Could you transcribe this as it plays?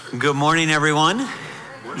Good morning, everyone.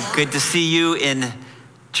 Good to see you in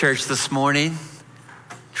church this morning.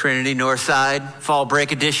 Trinity Northside Fall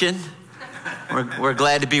Break Edition. We're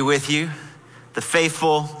glad to be with you. The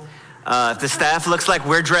faithful. If the staff looks like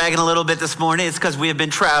we're dragging a little bit this morning, it's because we have been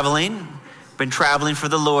traveling for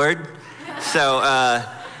the Lord. So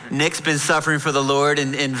Nick's been suffering for the Lord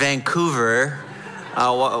in Vancouver.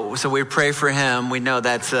 So we pray for him. We know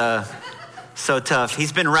that's so tough.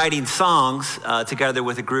 He's been writing songs together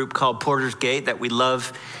with a group called Porter's Gate that we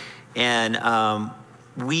love. And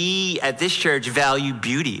we at this church value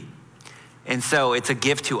beauty. And so it's a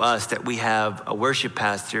gift to us that we have a worship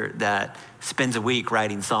pastor that spends a week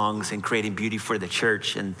writing songs and creating beauty for the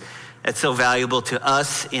church. And it's so valuable to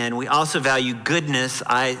us. And we also value goodness.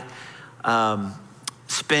 I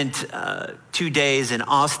spent 2 days in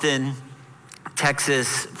Austin,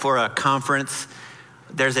 Texas for a conference.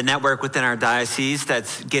 There's a network within our diocese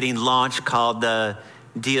that's getting launched called the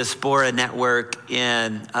Diaspora Network.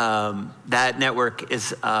 And that network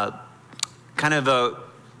is kind of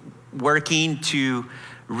working to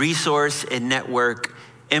resource and network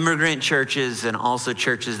immigrant churches and also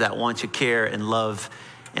churches that want to care and love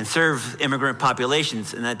and serve immigrant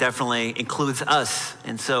populations. And that definitely includes us.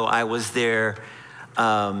 And so I was there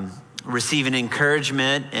receiving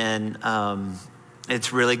encouragement, and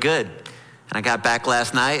it's really good. And I got back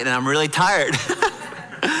last night and I'm really tired.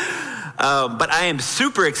 But I am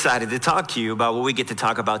super excited to talk to you about what we get to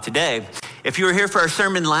talk about today. If you were here for our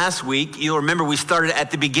sermon last week, you'll remember we started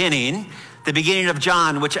at the beginning of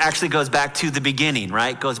John, which actually goes back to the beginning,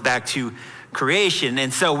 right? Goes back to creation.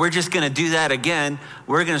 And so we're just going to do that again.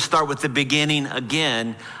 We're going to start with the beginning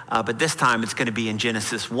again, but this time it's going to be in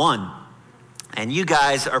Genesis 1. And you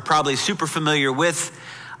guys are probably super familiar with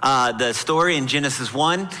the story in Genesis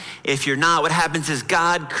 1. If you're not, what happens is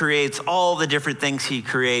God creates all the different things he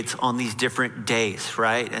creates on these different days,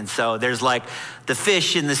 right? And so there's like the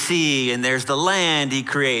fish in the sea, and there's the land he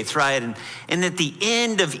creates, right? And at the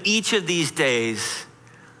end of each of these days,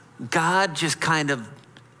 God just kind of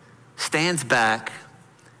stands back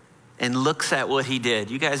and looks at what he did.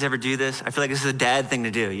 You guys ever do this? I feel like this is a dad thing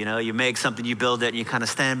to do. You know, you make something, you build it, and you kind of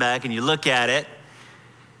stand back and you look at it.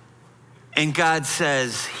 And God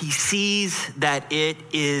says he sees that it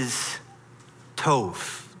is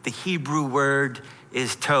tov. The Hebrew word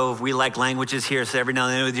is tov. We like languages here, so every now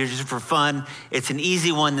and then, just for fun, it's an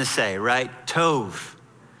easy one to say, right? Tov.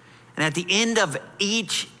 And at the end of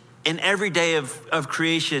each and every day of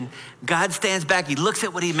creation, God stands back, he looks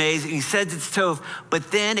at what he made, and he says it's tov. But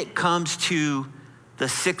then it comes to the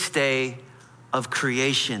sixth day of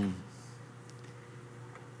creation.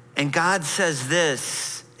 And God says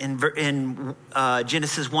this, in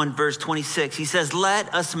Genesis 1, verse 26, he says,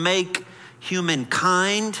 "Let us make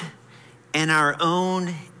humankind in our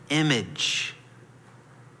own image,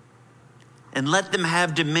 and let them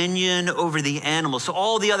have dominion over the animals." So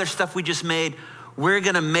all the other stuff we just made, we're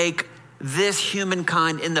gonna make this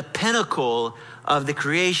humankind in the pinnacle of the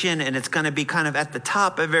creation, and it's gonna be kind of at the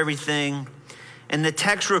top of everything. And the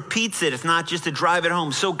text repeats it. It's not just to drive it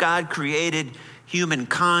home. So God created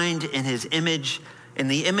humankind in his image. In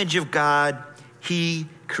the image of God, he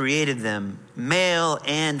created them. Male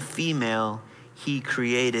and female, he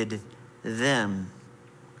created them.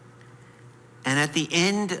 And at the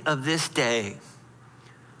end of this day,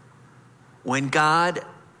 when God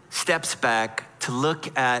steps back to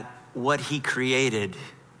look at what he created,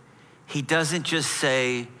 he doesn't just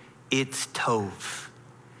say it's tov.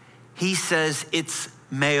 He says it's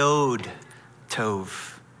meod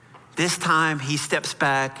tov. This time he steps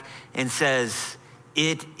back and says,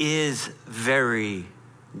 it is very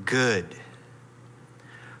good.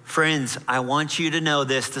 Friends, I want you to know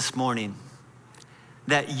this morning,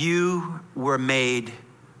 that you were made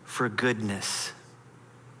for goodness.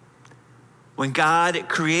 When God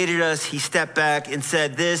created us, he stepped back and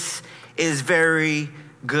said, this is very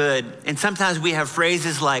good. And sometimes we have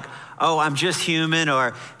phrases like, oh, I'm just human,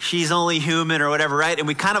 or she's only human, or whatever, right? And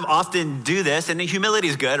we kind of often do this, and humility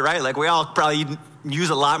is good, right? Like we all probably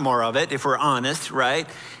use a lot more of it if we're honest, right?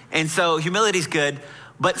 And so humility is good,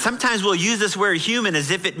 but sometimes we'll use this word human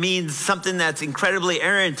as if it means something that's incredibly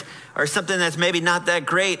errant or something that's maybe not that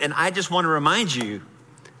great. And I just want to remind you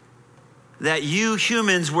that you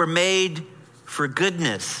humans were made for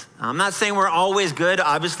goodness. I'm not saying we're always good.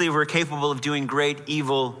 Obviously, we're capable of doing great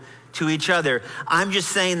evil to each other. I'm just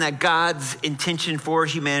saying that God's intention for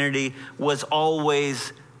humanity was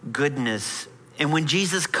always goodness. And when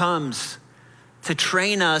Jesus comes to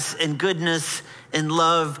train us in goodness and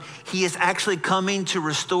love, he is actually coming to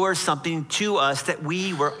restore something to us that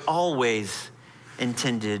we were always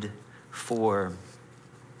intended for.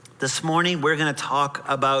 This morning, we're going to talk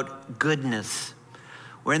about goodness.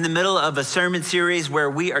 We're in the middle of a sermon series where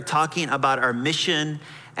we are talking about our mission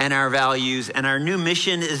and our values. And our new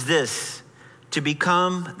mission is this: to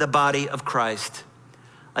become the body of Christ,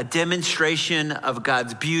 a demonstration of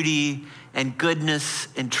God's beauty and goodness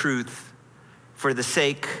and truth for the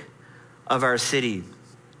sake of our city.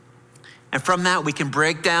 And from that, we can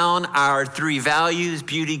break down our three values: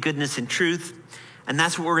 beauty, goodness, and truth. And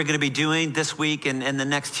that's what we're going to be doing this week and the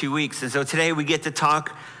next 2 weeks. And so today we get to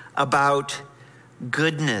talk about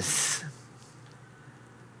goodness.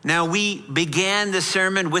 Now, we began the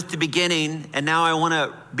sermon with the beginning, and now I want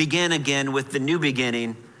to begin again with the new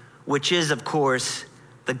beginning, which is, of course,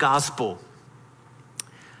 the gospel.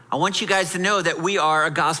 I want you guys to know that we are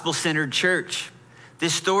a gospel-centered church.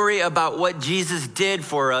 This story about what Jesus did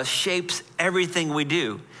for us shapes everything we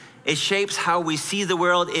do. It shapes how we see the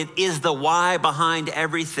world. It is the why behind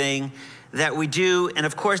everything that we do. And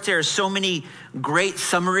of course, there are so many great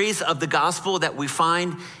summaries of the gospel that we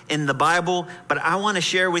find in the Bible, but I want to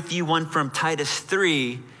share with you one from Titus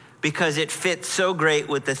 3 because it fits so great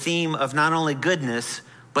with the theme of not only goodness,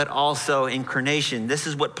 but also incarnation. This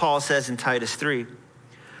is what Paul says in Titus 3.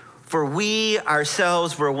 For we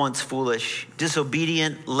ourselves were once foolish,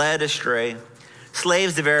 disobedient, led astray,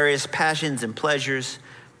 slaves to various passions and pleasures,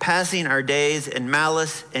 passing our days in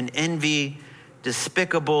malice and envy,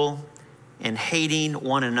 despicable and hating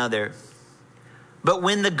one another. But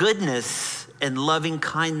when the goodness and loving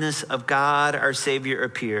kindness of God, our Savior,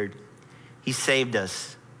 appeared, he saved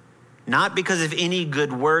us, not because of any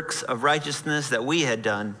good works of righteousness that we had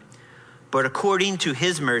done, but according to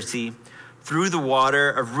his mercy, through the water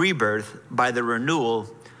of rebirth by the renewal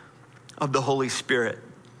of the Holy Spirit.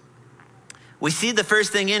 We see the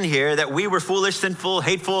first thing in here that we were foolish, sinful,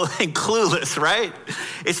 hateful, and clueless, right?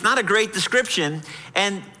 It's not a great description,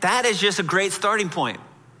 and that is just a great starting point.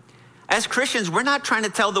 As Christians, we're not trying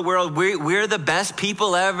to tell the world we're the best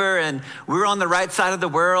people ever and we're on the right side of the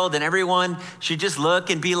world and everyone should just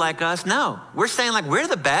look and be like us. No, we're saying like we're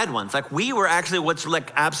the bad ones. Like we were actually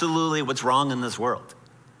absolutely what's wrong in this world.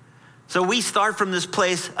 So we start from this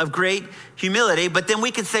place of great humility, but then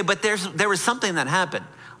we can say, but there was something that happened.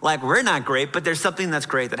 Like we're not great, but there's something that's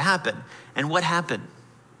great that happened. And what happened?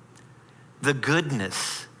 The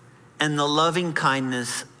goodness and the loving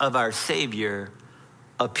kindness of our Savior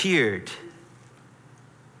appeared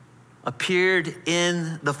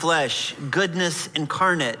in the flesh, goodness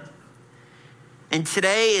incarnate. And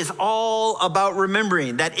today is all about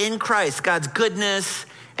remembering that in Christ, God's goodness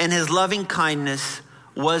and his loving kindness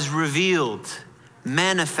was revealed,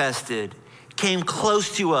 manifested, came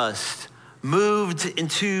close to us, moved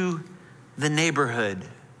into the neighborhood.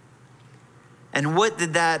 And what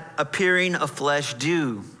did that appearing of flesh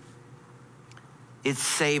do? It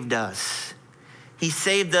saved us. He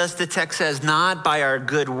saved us, the text says, not by our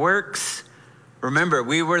good works. Remember,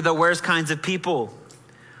 we were the worst kinds of people,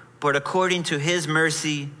 but according to his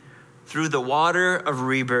mercy through the water of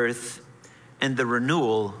rebirth and the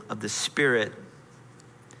renewal of the Spirit.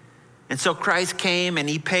 And so Christ came and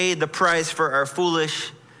he paid the price for our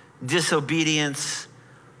foolish disobedience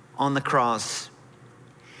on the cross.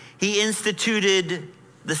 He instituted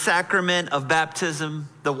the sacrament of baptism,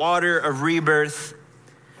 the water of rebirth,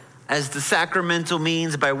 as the sacramental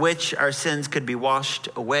means by which our sins could be washed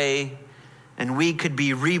away and we could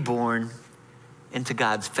be reborn into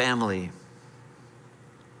God's family.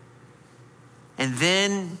 And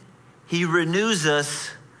then he renews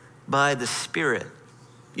us by the Spirit.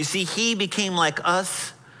 You see, he became like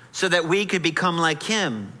us so that we could become like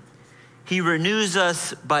him. He renews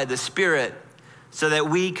us by the Spirit so that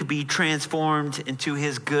we could be transformed into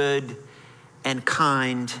his good and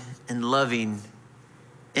kind and loving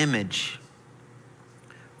image.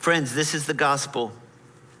 Friends, this is the gospel.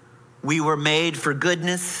 We were made for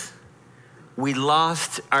goodness. We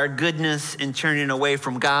lost our goodness in turning away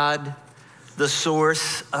from God, the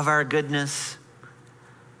source of our goodness.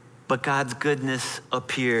 But God's goodness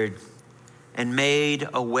appeared and made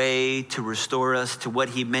a way to restore us to what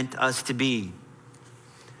he meant us to be.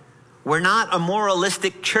 We're not a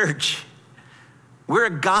moralistic church. We're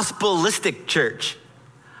a gospelistic church.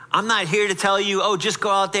 I'm not here to tell you, oh, just go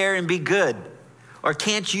out there and be good. Or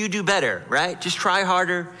can't you do better, right? Just try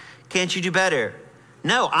harder. Can't you do better?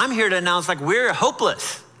 No, I'm here to announce like we're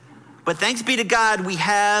hopeless. But thanks be to God, we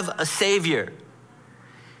have a Savior.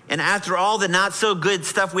 And after all the not so good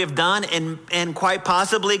stuff we have done and quite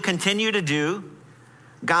possibly continue to do,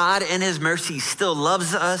 God in his mercy still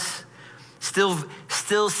loves us,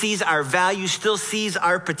 still sees our value, still sees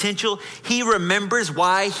our potential. He remembers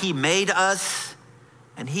why he made us,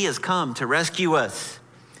 and he has come to rescue us.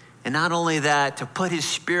 And not only that, to put his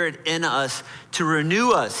Spirit in us, to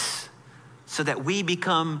renew us so that we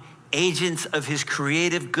become agents of his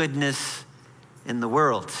creative goodness in the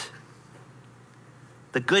world.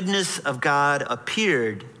 The goodness of God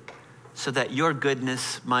appeared so that your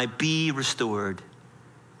goodness might be restored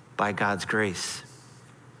by God's grace.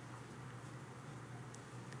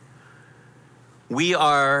 We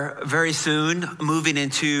are very soon moving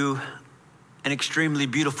into an extremely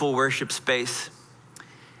beautiful worship space.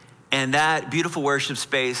 And that beautiful worship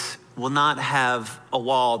space will not have a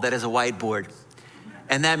wall that is a whiteboard.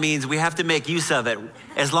 And that means we have to make use of it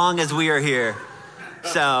as long as we are here.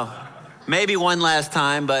 So maybe one last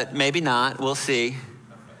time, but maybe not. We'll see.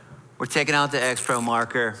 We're taking out the X-Pro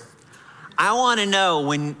marker. I want to know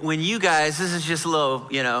when you guys, this is just a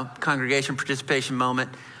little, congregation participation moment.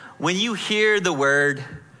 When you hear the word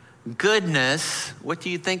goodness, what do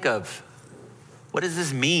you think of? What does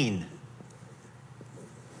this mean?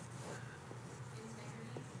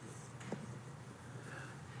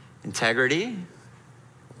 Integrity?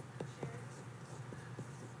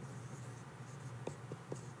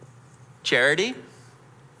 Charity?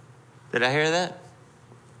 Did I hear that?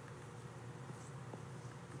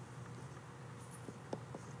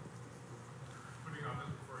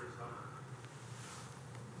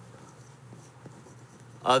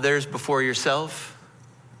 Others before yourself.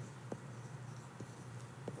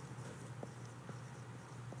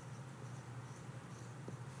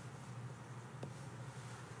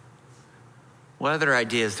 What other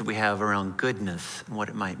ideas do we have around goodness and what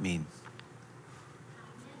it might mean?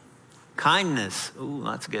 Kindness. Ooh,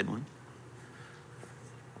 that's a good one.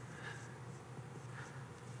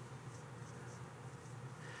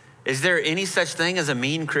 Is there any such thing as a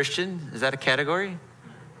mean Christian? Is that a category?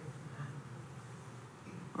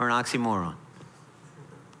 Or an oxymoron?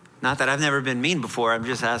 Not that I've never been mean before, I'm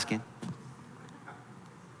just asking.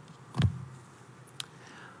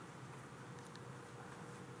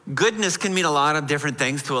 Goodness can mean a lot of different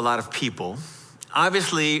things to a lot of people.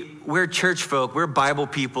 Obviously, we're church folk, we're Bible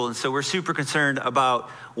people, and so we're super concerned about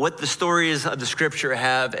what the stories of the scripture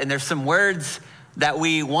have. And there's some words that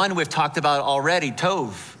we've talked about already,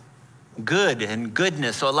 tov, good and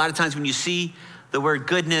goodness. So a lot of times when you see the word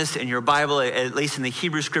goodness in your Bible, at least in the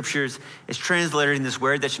Hebrew scriptures, it's translated in this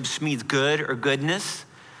word that just means good or goodness.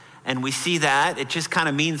 And we see that. It just kind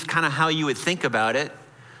of means kind of how you would think about it.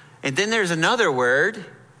 And then there's another word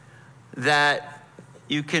that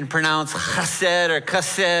you can pronounce chesed or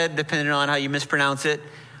chesed, depending on how you mispronounce it,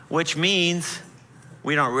 which means,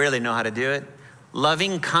 we don't really know how to do it,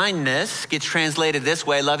 loving kindness gets translated this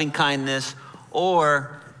way, loving kindness,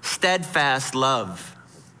 or steadfast love.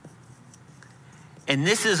 And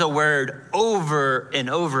this is a word over and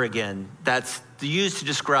over again that's used to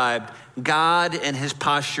describe God and his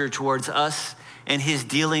posture towards us and his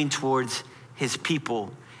dealing towards his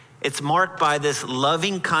people. It's marked by this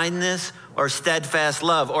loving kindness or steadfast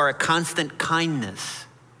love or a constant kindness.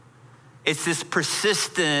 It's this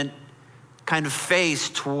persistent kind of face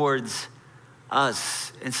towards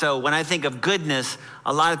us. And so when I think of goodness,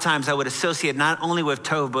 a lot of times I would associate not only with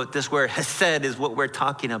tov, but this word hesed is what we're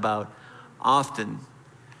talking about often.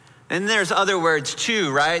 And there's other words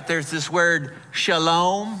too, right? There's this word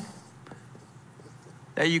shalom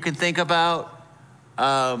that you can think about.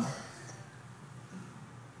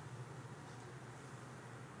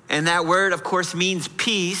 And that word, of course, means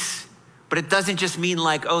peace, but it doesn't just mean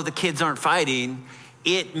like, oh, the kids aren't fighting.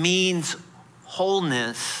 It means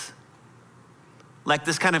wholeness. Like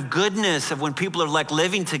this kind of goodness of when people are like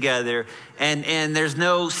living together and there's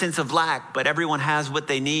no sense of lack, but everyone has what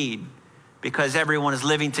they need because everyone is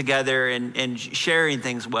living together and sharing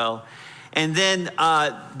things well. And then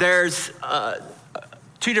there's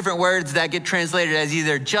two different words that get translated as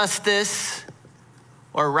either justice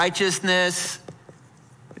or righteousness.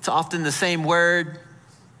 It's often the same word.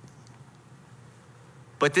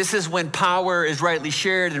 But this is when power is rightly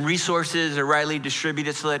shared and resources are rightly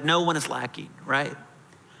distributed so that no one is lacking, right?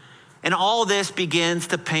 And all this begins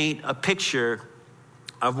to paint a picture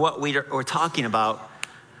of what we're talking about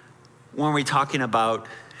when we're talking about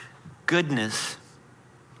goodness.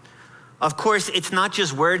 Of course, it's not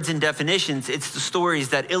just words and definitions, it's the stories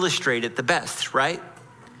that illustrate it the best, right?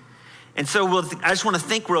 And so I just want to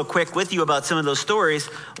think real quick with you about some of those stories.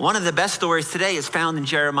 One of the best stories today is found in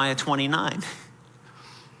Jeremiah 29.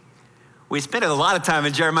 We spent a lot of time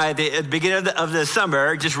in Jeremiah at the beginning of the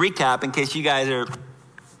summer. Just recap in case you guys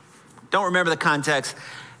don't remember the context.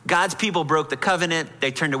 God's people broke the covenant.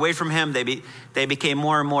 They turned away from him. They became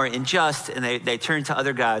more and more unjust, and they turned to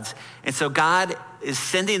other gods. And so God is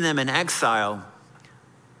sending them in exile.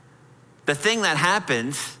 The thing that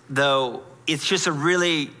happens, though, it's just a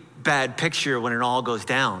really bad picture when it all goes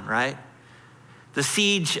down, right? The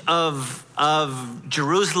siege of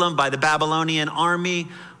Jerusalem by the Babylonian army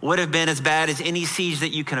would have been as bad as any siege that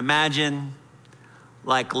you can imagine,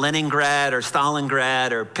 like Leningrad or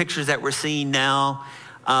Stalingrad or pictures that we're seeing now,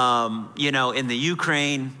 in the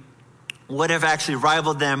Ukraine, would have actually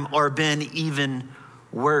rivaled them or been even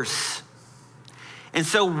worse. And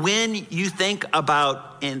so when you think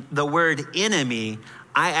about the word enemy,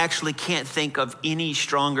 I actually can't think of any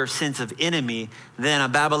stronger sense of enemy than a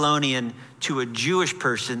Babylonian to a Jewish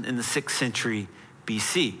person in the 6th century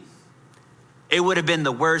BC. It would have been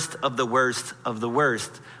the worst of the worst of the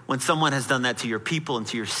worst when someone has done that to your people and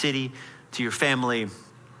to your city, to your family.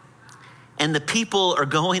 And the people are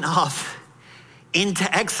going off into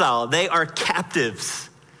exile. They are captives.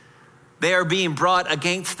 They are being brought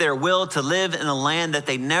against their will to live in a land that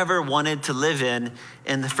they never wanted to live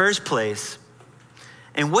in the first place.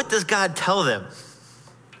 And what does God tell them?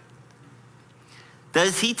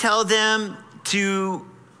 Does he tell them to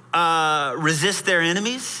resist their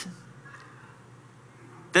enemies?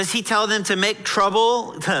 Does he tell them to make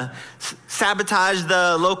trouble, to sabotage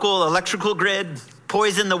the local electrical grid,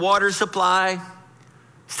 poison the water supply,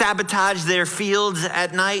 sabotage their fields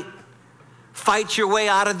at night, fight your way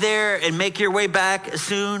out of there and make your way back as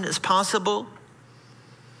soon as possible?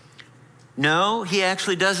 No, he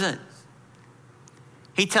actually doesn't.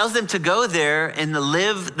 He tells them to go there and to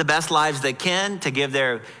live the best lives they can, to give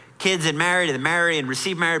their kids and marry and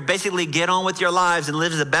receive marriage, basically get on with your lives and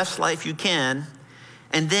live the best life you can.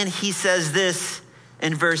 And then he says this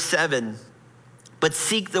in verse 7, but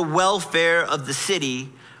seek the welfare of the city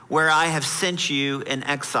where I have sent you in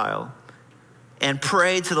exile, and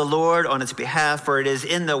pray to the Lord on its behalf, for it is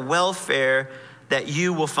in the welfare that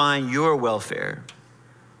you will find your welfare.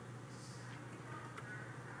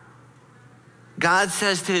 God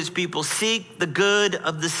says to his people, seek the good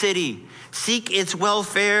of the city, seek its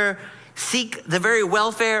welfare, seek the very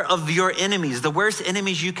welfare of your enemies, the worst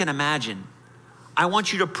enemies you can imagine. I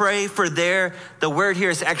want you to pray for the word here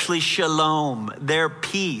is actually shalom, their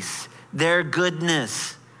peace, their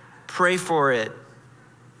goodness. Pray for it.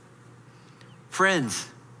 Friends,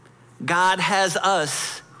 God has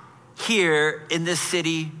us here in this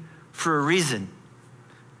city for a reason.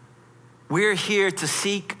 We're here to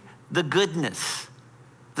seek the goodness,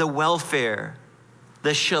 the welfare,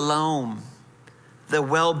 the shalom, the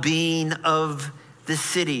well-being of the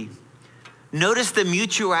city. Notice the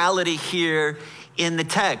mutuality here in the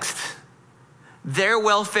text. Their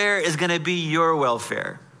welfare is going to be your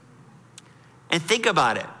welfare. And think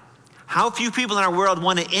about it. How few people in our world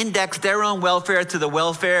want to index their own welfare to the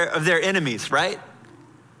welfare of their enemies, right?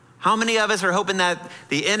 How many of us are hoping that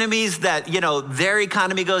the enemies, that, their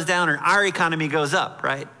economy goes down and our economy goes up,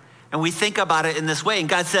 right? And we think about it in this way. And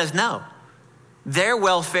God says, no, their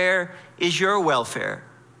welfare is your welfare.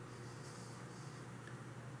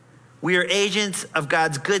 We are agents of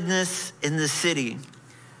God's goodness in this city.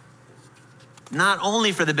 Not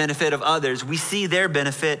only for the benefit of others, we see their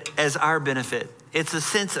benefit as our benefit. It's a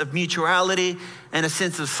sense of mutuality and a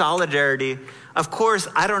sense of solidarity. Of course,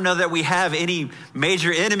 I don't know that we have any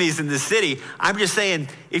major enemies in this city. I'm just saying,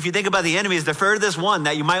 if you think about the enemies, the furthest one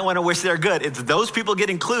that you might want to wish they're good, it's those people get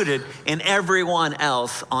included and everyone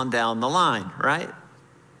else on down the line, right?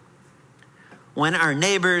 When our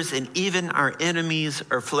neighbors and even our enemies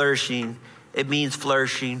are flourishing, it means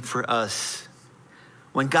flourishing for us.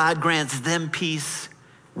 When God grants them peace,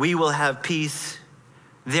 we will have peace.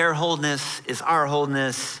 Their wholeness is our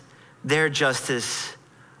wholeness. Their justice,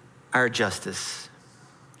 our justice.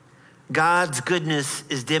 God's goodness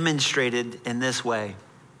is demonstrated in this way,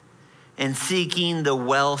 in seeking the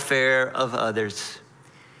welfare of others,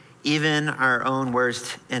 even our own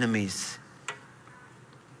worst enemies.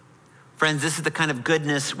 Friends, this is the kind of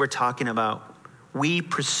goodness we're talking about. We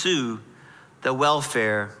pursue the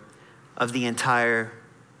welfare of the entire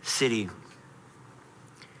city.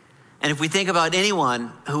 And if we think about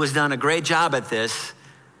anyone who has done a great job at this,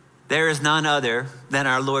 there is none other than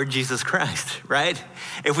our Lord Jesus Christ, right?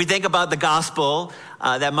 If we think about the gospel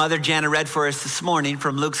that Mother Jana read for us this morning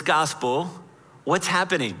from Luke's gospel, what's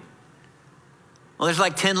happening? Well, there's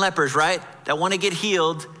like 10 lepers, right? That want to get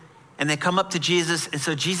healed, and they come up to Jesus, and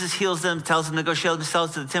so Jesus heals them, tells them to go show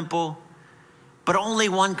themselves to the temple, but only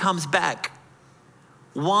one comes back.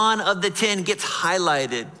 One of the 10 gets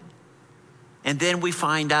highlighted, and then we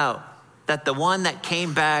find out that the one that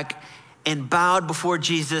came back and bowed before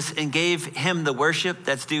Jesus and gave him the worship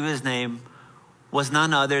that's due his name was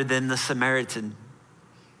none other than the Samaritan.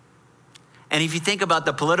 And if you think about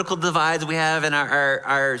the political divides we have in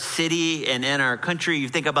our city and in our country, you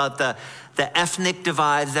think about the ethnic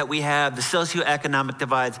divides that we have, the socioeconomic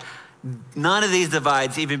divides, none of these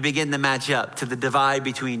divides even begin to match up to the divide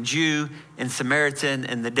between Jew and Samaritan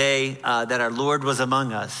in the day that our Lord was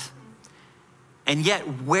among us. And yet,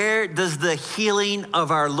 where does the healing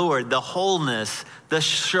of our Lord, the wholeness, the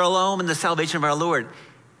shalom and the salvation of our Lord,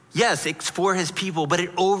 yes, it's for his people, but it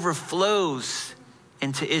overflows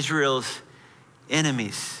into Israel's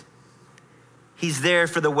enemies. He's there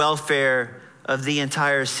for the welfare of the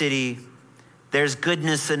entire city. There's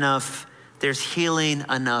goodness enough, there's healing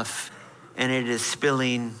enough, and it is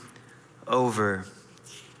spilling over.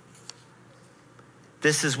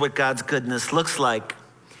 This is what God's goodness looks like.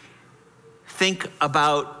 Think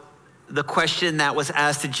about the question that was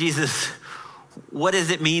asked to Jesus. What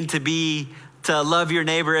does it mean to love your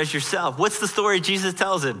neighbor as yourself? What's the story Jesus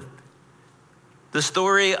tells him? The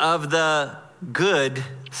story of the good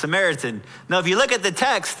Samaritan. Now, if you look at the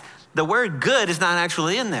text, the word good is not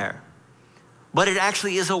actually in there. But it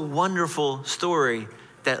actually is a wonderful story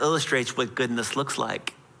that illustrates what goodness looks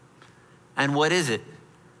like. And what is it?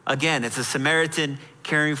 Again, it's a Samaritan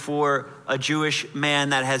caring for a Jewish man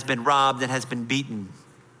that has been robbed and has been beaten.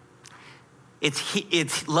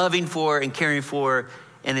 It's loving for and caring for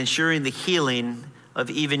and ensuring the healing of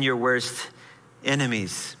even your worst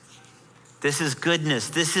enemies. This is goodness.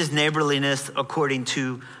 This is neighborliness according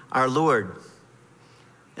to our Lord.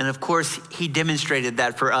 And of course, he demonstrated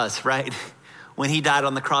that for us, right? When he died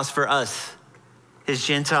on the cross for us, his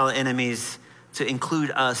Gentile enemies, to include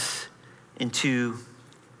us into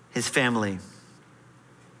his family.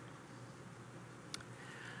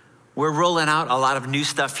 We're rolling out a lot of new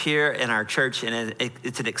stuff here in our church, and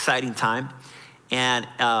it's an exciting time. And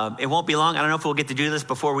it won't be long. I don't know if we'll get to do this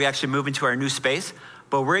before we actually move into our new space,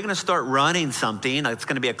 but we're going to start running something. It's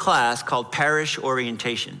going to be a class called Parish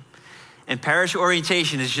Orientation. And parish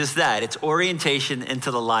orientation is just that. It's orientation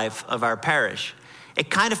into the life of our parish. It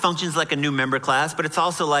kind of functions like a new member class, but it's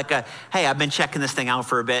also like hey, I've been checking this thing out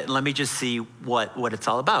for a bit, and let me just see what it's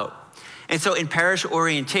all about. And so in parish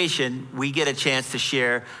orientation, we get a chance to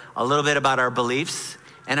share a little bit about our beliefs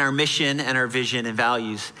and our mission and our vision and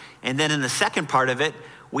values. And then in the second part of it,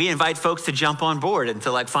 we invite folks to jump on board and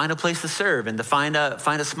to find a place to serve and to find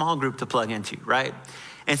a small group to plug into, right?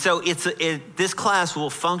 And so this class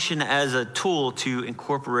will function as a tool to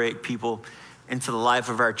incorporate people into the life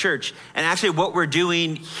of our church. And actually what we're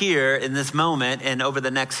doing here in this moment and over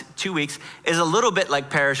the next 2 weeks is a little bit like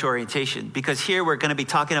parish orientation, because here we're going to be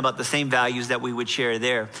talking about the same values that we would share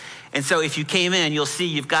there. And so if you came in, you'll see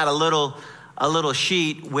you've got a little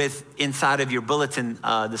sheet with inside of your bulletin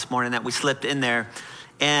this morning that we slipped in there.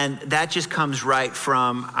 And that just comes right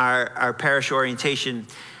from our parish orientation.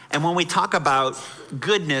 And when we talk about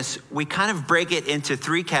goodness, we kind of break it into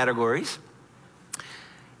 3 categories.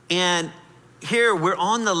 And here we're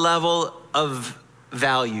on the level of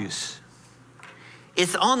values.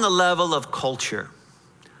 It's on the level of culture.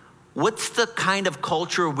 What's the kind of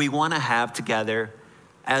culture we want to have together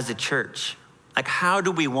as a church? How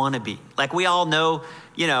do we want to be? We all know,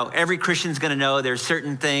 every Christian's going to know there's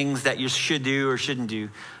certain things that you should do or shouldn't do.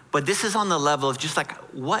 But this is on the level of just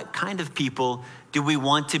what kind of people do we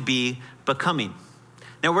want to be becoming?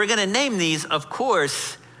 Now, we're going to name these, of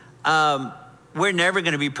course. We're never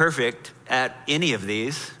going to be perfect at any of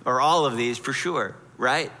these or all of these for sure,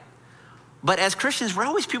 right? But as Christians, we're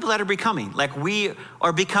always people that are becoming. We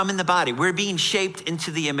are becoming the body. We're being shaped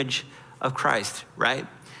into the image of Christ, right?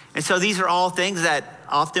 And so these are all things that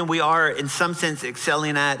often we are in some sense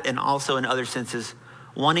excelling at, and also in other senses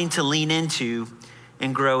wanting to lean into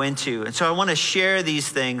and grow into. And so I want to share these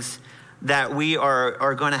things that we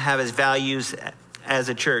are going to have as values as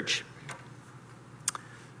a church.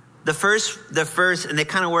 The first, and they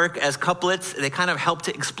kind of work as couplets. They kind of help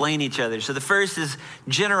to explain each other. So the first is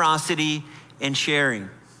generosity and sharing.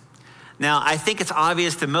 Now, I think it's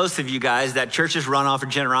obvious to most of you guys that churches run off of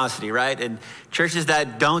generosity, right? And churches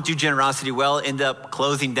that don't do generosity well end up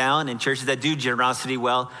closing down, and churches that do generosity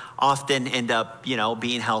well often end up,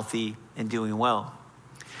 being healthy and doing well.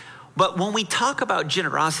 But when we talk about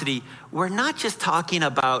generosity, we're not just talking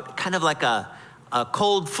about kind of like a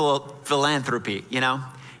cold philanthropy,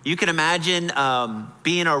 You can imagine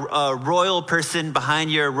being a royal person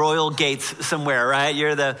behind your royal gates somewhere, right?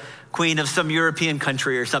 You're the queen of some European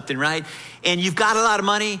country or something, right? And you've got a lot of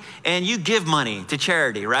money and you give money to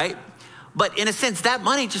charity, right? But in a sense, that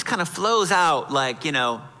money just kind of flows out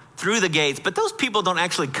through the gates, but those people don't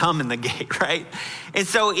actually come in the gate, right? And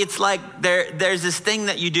so it's there's this thing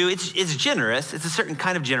that you do. It's generous. It's a certain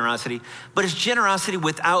kind of generosity, but it's generosity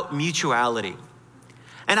without mutuality.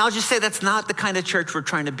 And I'll just say that's not the kind of church we're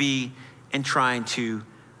trying to be and trying to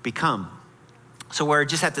become. So we're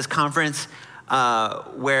just at this conference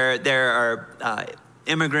where there are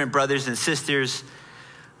immigrant brothers and sisters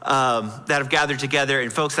that have gathered together,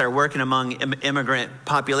 and folks that are working among immigrant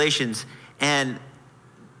populations. And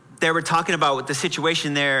they were talking about the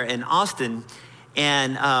situation there in Austin.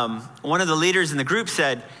 And one of the leaders in the group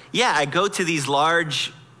said, yeah, I go to these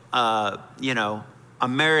large,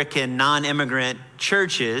 American non-immigrant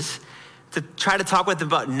churches to try to talk with them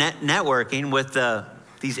about networking with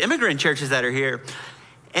these immigrant churches that are here.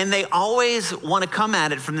 And they always want to come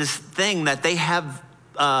at it from this thing that they have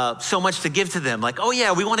so much to give to them. Like, oh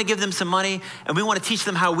yeah, we want to give them some money and we want to teach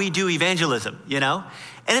them how we do evangelism, And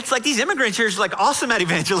it's like these immigrant churches are like awesome at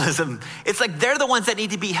evangelism. It's like they're the ones that need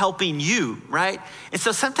to be helping you, right? And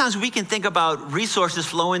so sometimes we can think about resources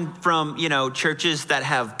flowing from, churches that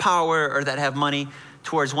have power or that have money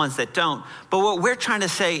towards ones that don't. But what we're trying to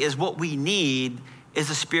say is what we need is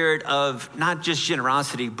a spirit of not just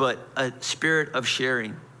generosity, but a spirit of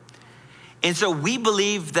sharing. And so we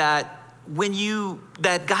believe that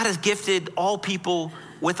that God has gifted all people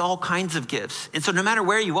with all kinds of gifts. And so no matter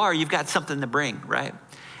where you are, you've got something to bring, right?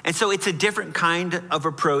 And so it's a different kind of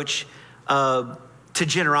approach to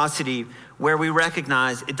generosity where we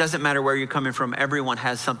recognize it doesn't matter where you're coming from. Everyone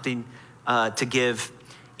has something to give,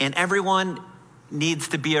 and everyone needs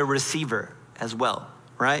to be a receiver as well,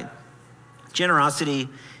 right? Generosity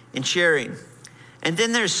and sharing. And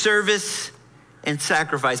then there's service and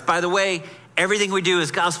sacrifice. By the way, everything we do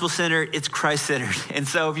is gospel-centered, it's Christ-centered. And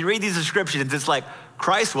so if you read these descriptions, it's like,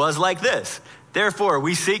 Christ was like this. Therefore,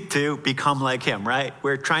 we seek to become like him, right?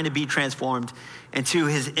 We're trying to be transformed into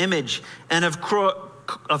his image. And of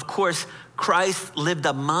course, Christ lived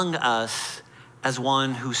among us as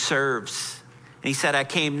one who serves. And he said, I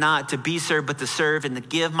came not to be served, but to serve and to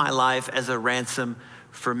give my life as a ransom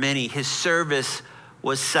for many. His service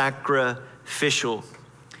was sacrificial.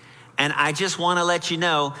 And I just want to let you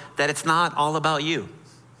know that it's not all about you.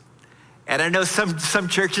 And I know some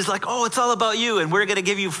churches like, oh, it's all about you. And we're going to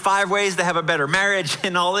give you 5 ways to have a better marriage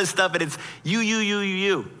and all this stuff. And it's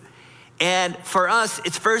you. And for us,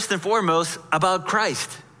 it's first and foremost about Christ.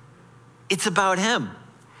 It's about him.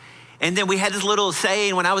 And then we had this little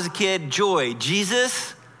saying when I was a kid, joy,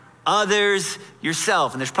 Jesus, others,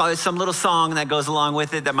 yourself. And there's probably some little song that goes along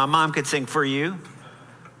with it that my mom could sing for you.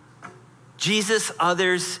 Jesus,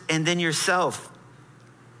 others, and then yourself.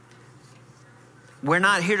 We're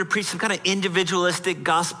not here to preach some kind of individualistic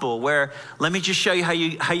gospel where let me just show you how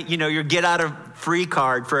your get out of free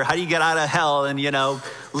card for how do you get out of hell and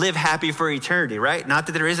live happy for eternity, right? Not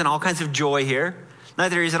that there isn't all kinds of joy here, not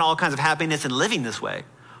that there isn't all kinds of happiness in living this way.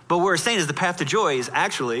 But what we're saying is the path to joy is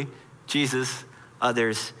actually Jesus,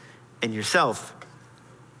 others, and yourself.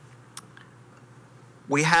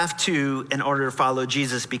 We have to, in order to follow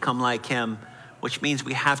Jesus, become like him, which means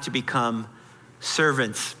we have to become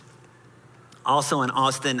servants. Also in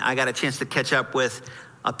Austin, I got a chance to catch up with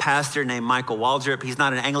a pastor named Michael Waldrop. He's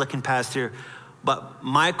not an Anglican pastor, but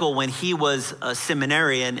Michael, when he was a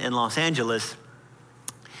seminarian in Los Angeles,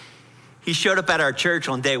 he showed up at our church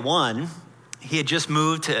on day one. He had just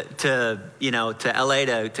moved to LA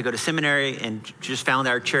to go to seminary and just found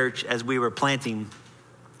our church as we were planting.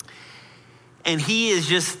 And he is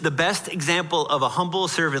just the best example of a humble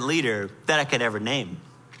servant leader that I could ever name.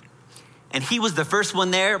 And he was the first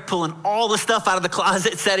one there, pulling all the stuff out of the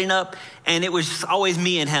closet, setting up. And it was just always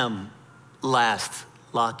me and him last,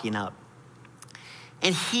 locking up.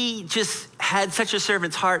 And he just had such a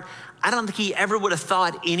servant's heart. I don't think he ever would have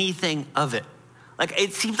thought anything of it. Like,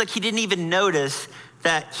 it seems like he didn't even notice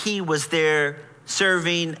that he was there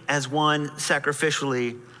serving as one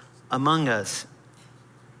sacrificially among us.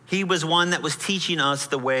 He was one that was teaching us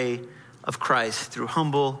the way of Christ through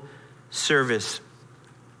humble service.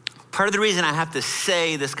 Part of the reason I have to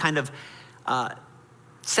say this kind of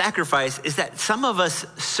sacrifice is that some of us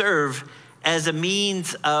serve as a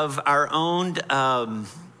means of our own,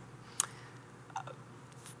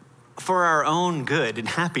 for our own good and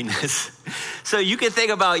happiness. So you can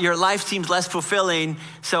think about your life seems less fulfilling,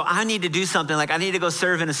 so I need to do something like I need to go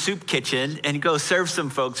serve in a soup kitchen and go serve some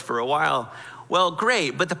folks for a while. Well,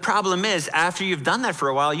 great, but the problem is after you've done that for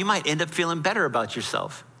a while, you might end up feeling better about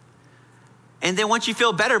yourself. And then once you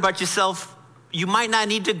feel better about yourself, you might not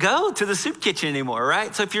need to go to the soup kitchen anymore,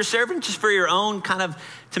 right? So if you're serving just for your own kind of,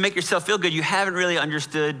 to make yourself feel good, you haven't really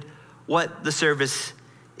understood what the service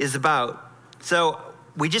is about. So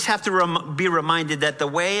we just have to be reminded that the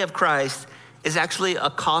way of Christ is actually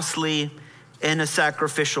a costly and a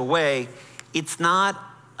sacrificial way. It's not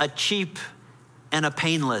a cheap and a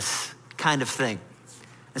painless kind of thing.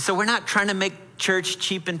 And so we're not trying to make church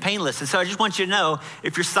cheap and painless. And so I just want you to know,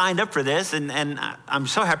 if you're signed up for this, and I'm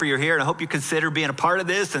so happy you're here, and I hope you consider being a part of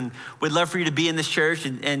this, and we'd love for you to be in this church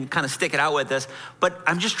and kind of stick it out with us. But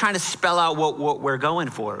I'm just trying to spell out what we're going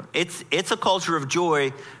for. It's a culture of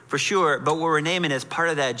joy for sure, but what we're naming as part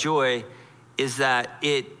of that joy is that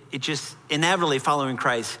it just inevitably following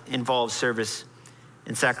Christ involves service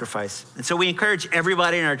and sacrifice. And so we encourage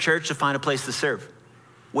everybody in our church to find a place to serve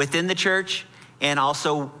within the church and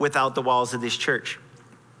also without the walls of this church.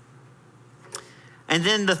 And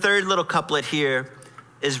then the third little couplet here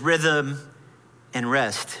is rhythm and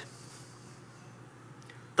rest.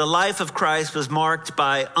 The life of Christ was marked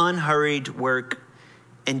by unhurried work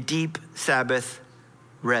and deep Sabbath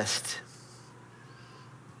rest.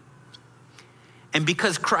 And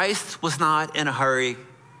because Christ was not in a hurry,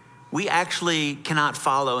 we actually cannot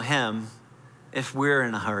follow him if we're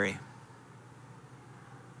in a hurry.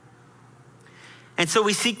 And so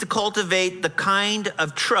we seek to cultivate the kind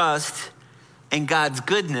of trust in God's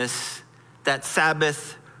goodness that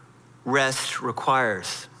Sabbath rest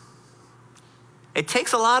requires. It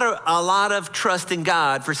takes a lot of trust in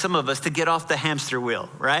God for some of us to get off the hamster wheel,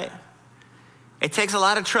 right? It takes a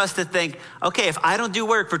lot of trust to think, okay, if I don't do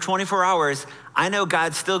work for 24 hours, I know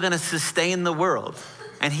God's still gonna sustain the world,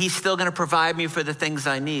 and he's still gonna provide me for the things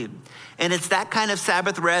I need. And it's that kind of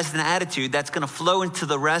Sabbath rest and attitude that's gonna flow into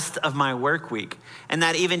the rest of my work week. And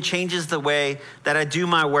that even changes the way that I do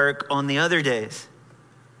my work on the other days.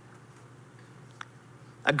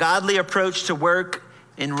 A godly approach to work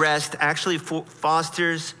and rest actually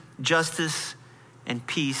fosters justice and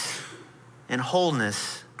peace and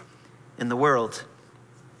wholeness in the world.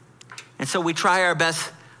 And so we try our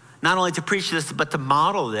best not only to preach this, but to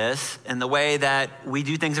model this in the way that we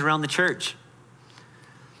do things around the church.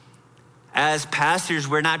 As pastors,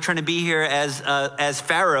 we're not trying to be here as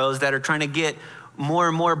pharaohs that are trying to get more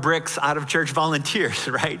and more bricks out of church volunteers,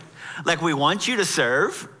 right? Like, we want you to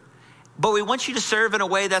serve, but we want you to serve in a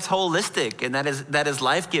way that's holistic and that is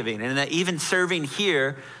life-giving. And that even serving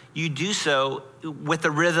here, you do so with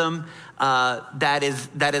a rhythm that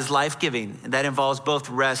is life-giving. That involves both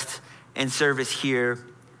rest and service here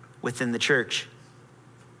within the church.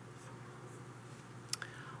 I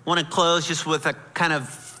want to close just with a kind of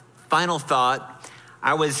final thought.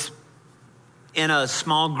 I was in a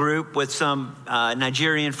small group with some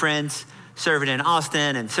Nigerian friends serving in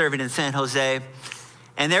Austin and serving in San Jose.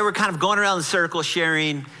 And they were kind of going around the circle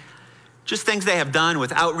sharing just things they have done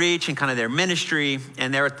with outreach and kind of their ministry.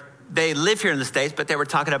 And they live here in the States, but they were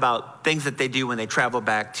talking about things that they do when they travel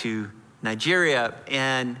back to Nigeria.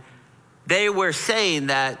 And they were saying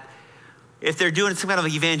that if they're doing some kind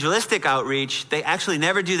of evangelistic outreach, they actually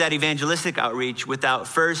never do that evangelistic outreach without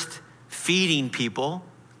first feeding people,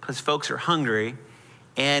 because folks are hungry,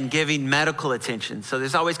 and giving medical attention. So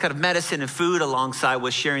there's always kind of medicine and food alongside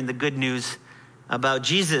with sharing the good news about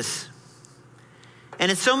Jesus. And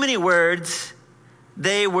in so many words,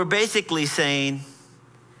 they were basically saying,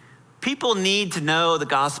 people need to know the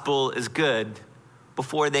gospel is good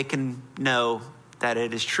before they can know that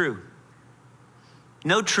it is true.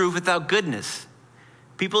 No truth without goodness.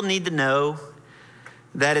 People need to know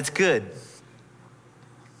that it's good.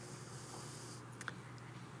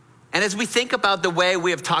 And as we think about the way we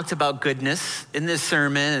have talked about goodness in this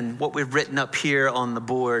sermon and what we've written up here on the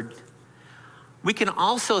board, we can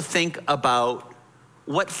also think about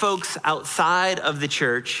what folks outside of the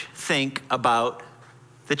church think about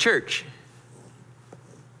the church.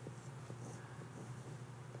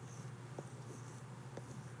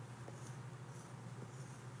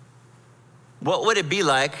 What would it be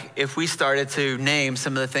like if we started to name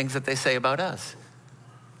some of the things that they say about us?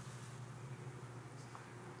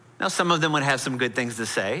 Now, some of them would have some good things to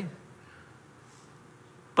say,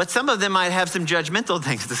 but some of them might have some judgmental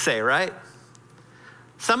things to say, right?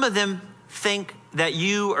 Some of them think that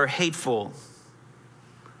you are hateful,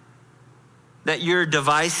 that you're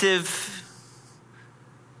divisive,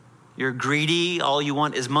 you're greedy, all you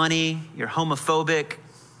want is money, you're homophobic.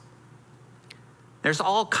 There's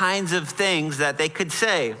all kinds of things that they could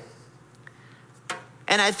say.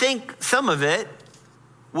 And I think some of it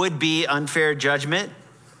would be unfair judgment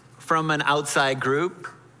from an outside group,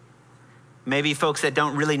 maybe folks that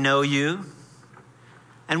don't really know you.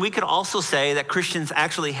 And we could also say that Christians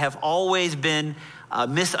actually have always been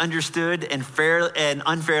misunderstood and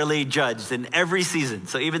unfairly judged in every season.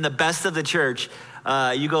 So even the best of the church,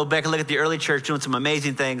 you go back and look at the early church doing some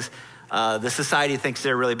amazing things, the society thinks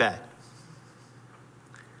they're really bad.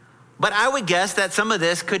 But I would guess that some of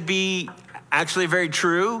this could be actually very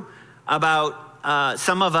true about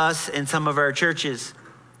some of us and some of our churches.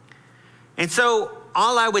 And so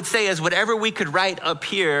all I would say is whatever we could write up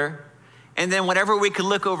here, and then whatever we could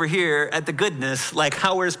look over here at the goodness, like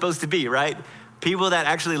how we're supposed to be, right? People that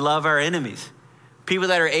actually love our enemies. People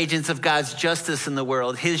that are agents of God's justice in the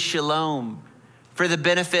world, his shalom, for the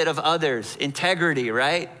benefit of others, integrity,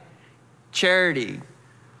 right? Charity.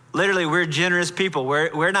 Literally, we're generous people.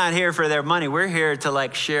 We're not here for their money. We're here to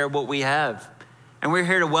like share what we have. And we're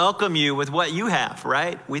here to welcome you with what you have,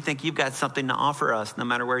 right? We think you've got something to offer us no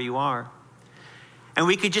matter where you are. And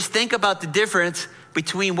we could just think about the difference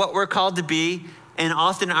between what we're called to be and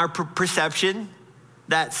often our perception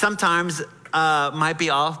that sometimes might be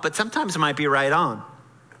off, but sometimes it might be right on.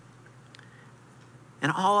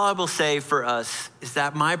 And all I will say for us is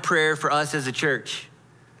that my prayer for us as a church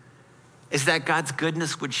is that God's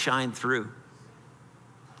goodness would shine through.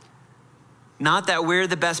 Not that we're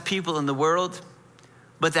the best people in the world,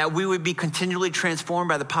 but that we would be continually transformed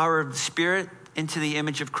by the power of the Spirit into the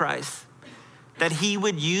image of Christ. That he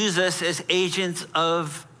would use us as agents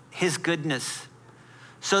of his goodness.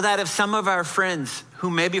 So that if some of our friends, who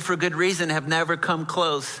maybe for good reason have never come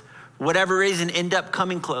close, whatever reason end up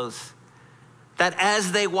coming close, that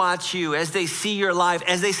as they watch you, as they see your life,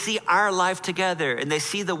 as they see our life together, and they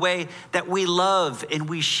see the way that we love and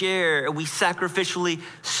we share and we sacrificially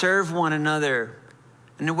serve one another,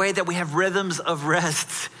 in a way that we have rhythms of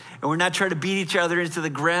rest, and we're not trying to beat each other into the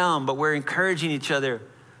ground, but we're encouraging each other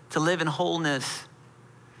to live in wholeness,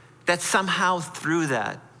 that somehow through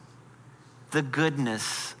that, the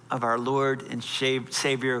goodness of our Lord and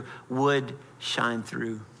Savior would shine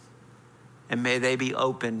through. And may they be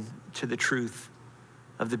open to the truth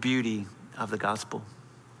of the beauty of the gospel.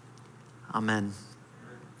 Amen.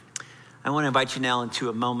 I want to invite you now into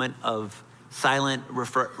a moment of silent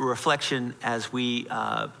reflection as we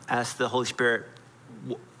ask the Holy Spirit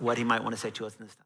what he might want to say to us in this time.